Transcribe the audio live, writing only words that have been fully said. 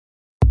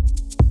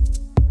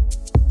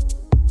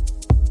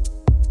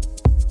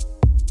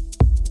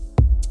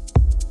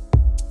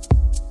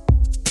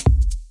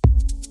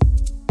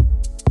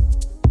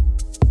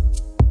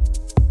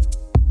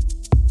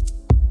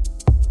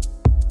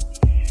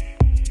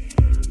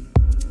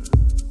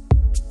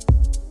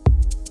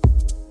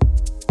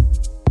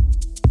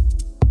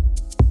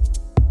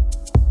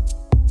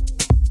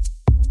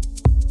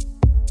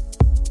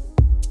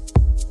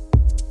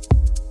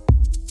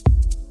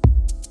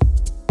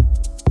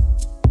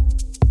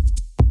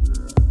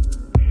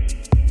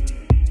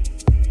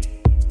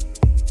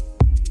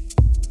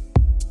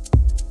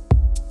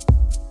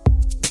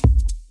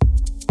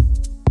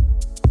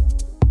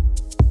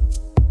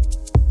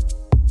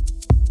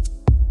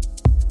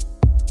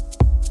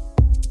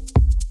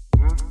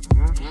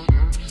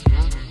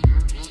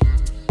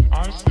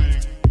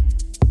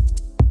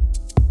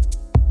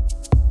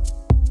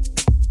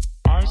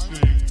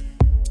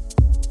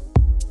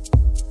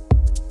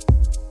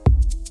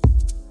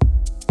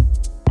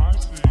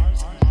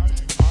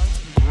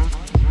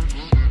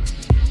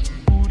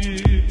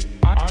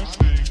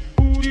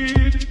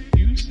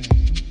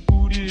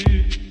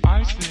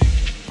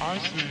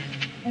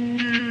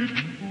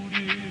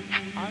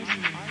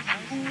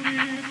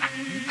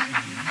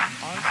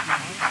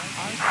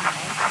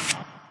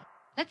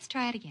Let's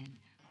try it again.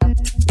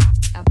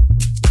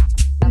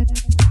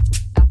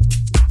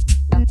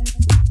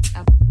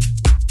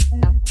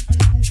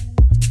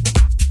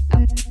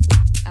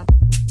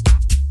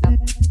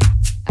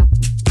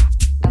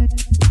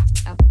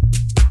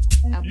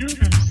 You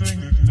can sing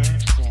this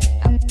next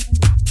song.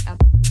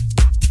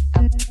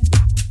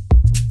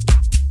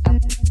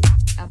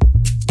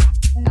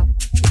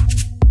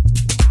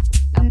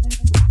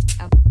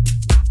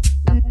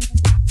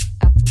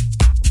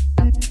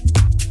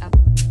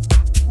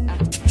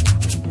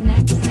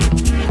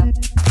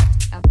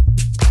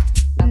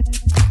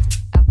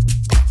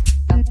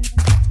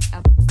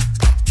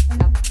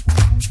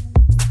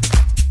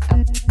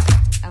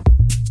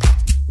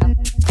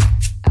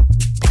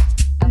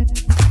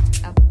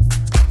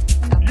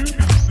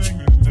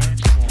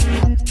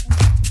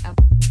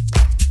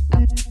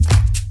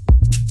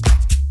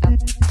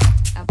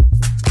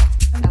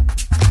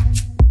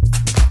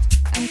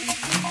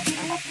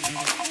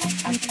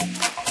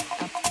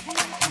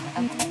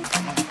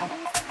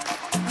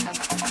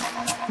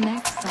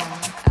 Next song.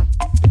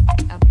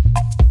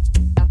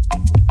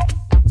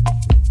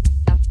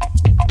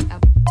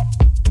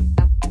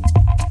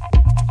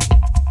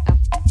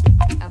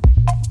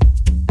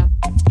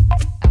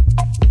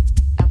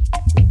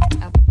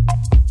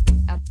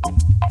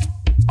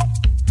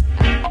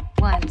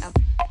 Once.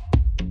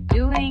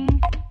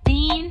 Doing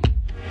Dean.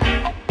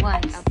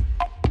 Once.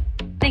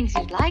 Things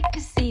you'd like to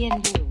see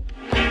and do.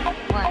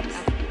 Once.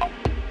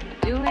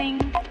 Doing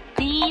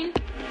Dean.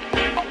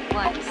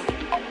 Once.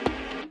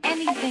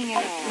 Anything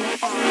at all.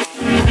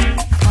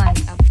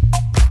 Once.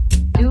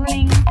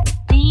 Doing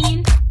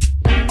Dean.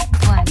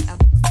 Once.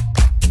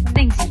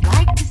 Things you'd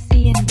like to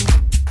see and do.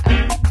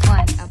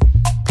 Once.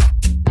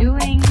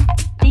 Doing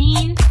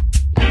Dean.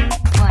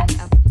 Once.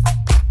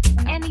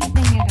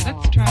 Anything at all.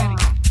 Let's try it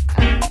again.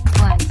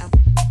 Once.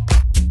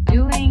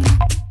 Doing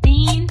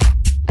Dean.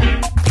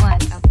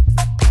 Once.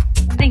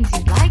 Things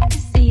you'd like to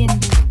see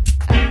and do.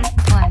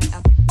 Once.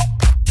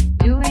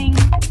 Doing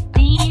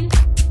Dean.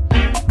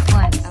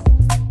 Once.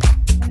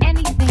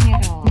 Anything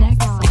at all.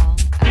 Next song.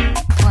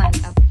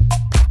 Once.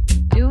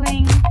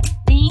 Doing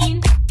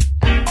Dean.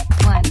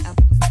 Once.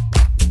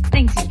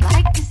 Things you'd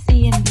like to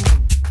see and do.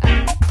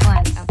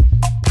 Once.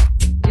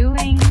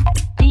 Doing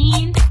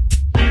Dean.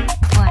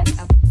 Once.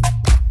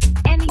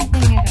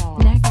 Anything at all.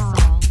 Next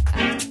song.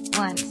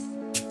 Once.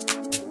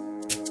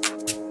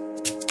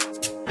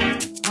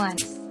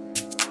 Once.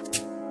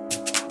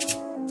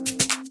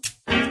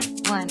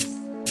 Once.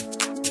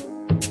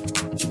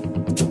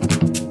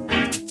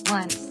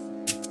 Once. Once.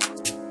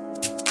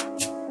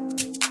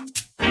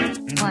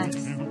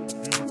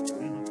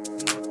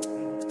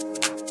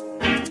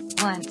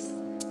 Once.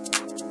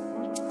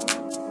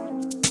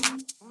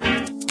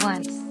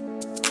 Once.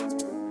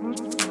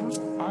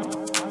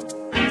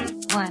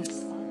 Once.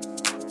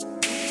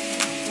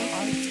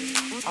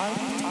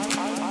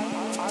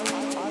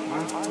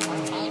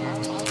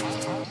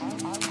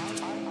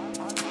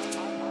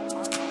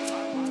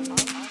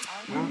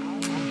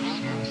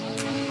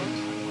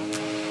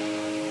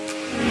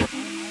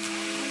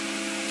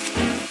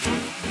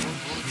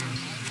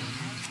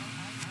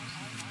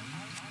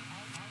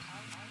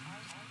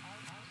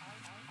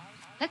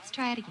 Let's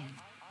try it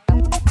again.